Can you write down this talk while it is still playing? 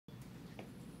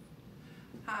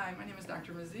Hi, my name is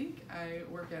Dr. Mazik. I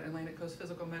work at Atlantic Coast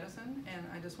Physical Medicine, and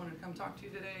I just wanted to come talk to you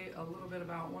today a little bit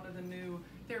about one of the new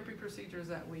therapy procedures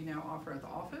that we now offer at the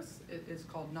office. It is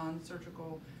called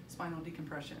non-surgical spinal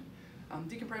decompression.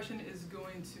 Decompression is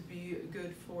going to be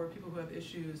good for people who have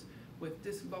issues with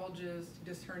disc bulges,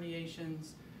 disc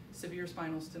herniations, severe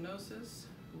spinal stenosis,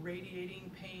 radiating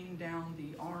pain down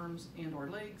the arms and or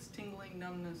legs, tingling,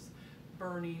 numbness,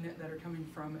 burning that are coming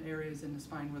from areas in the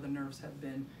spine where the nerves have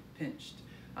been pinched.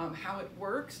 How it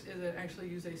works is it actually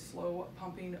uses a slow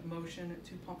pumping motion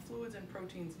to pump fluids and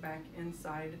proteins back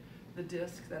inside the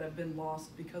disc that have been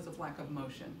lost because of lack of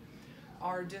motion.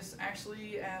 Our discs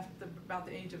actually, at about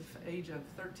the age of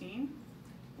 13,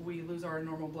 we lose our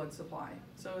normal blood supply.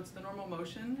 So it's the normal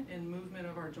motion and movement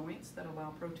of our joints that allow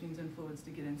proteins and fluids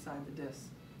to get inside the disc.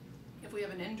 If we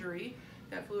have an injury,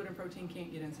 that fluid and protein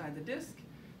can't get inside the disc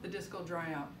will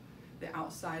dry out. The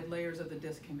outside layers of the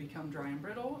disc can become dry and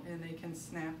brittle, and they can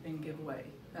snap and give way.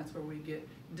 That's where we get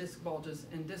disc bulges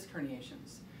and disc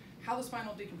herniations. How the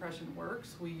spinal decompression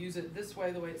works, we use it this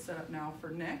way, the way it's set up now for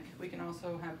neck. We can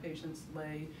also have patients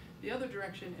lay the other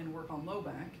direction and work on low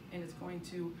back, and it's going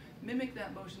to mimic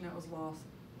that motion that was lost,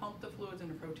 pump the fluids and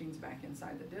the proteins back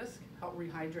inside the disc, help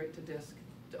rehydrate the disc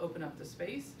to open up the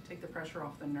space, take the pressure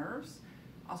off the nerves,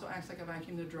 also acts like a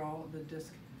vacuum to draw the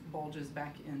disc bulges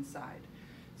back inside.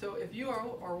 So if you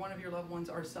or one of your loved ones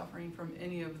are suffering from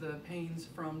any of the pains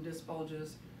from disc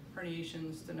bulges,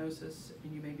 herniations, stenosis,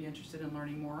 and you may be interested in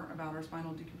learning more about our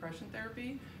spinal decompression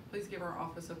therapy, please give our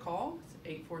office a call. It's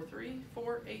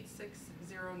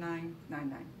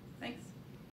 843-486-0999. Thanks.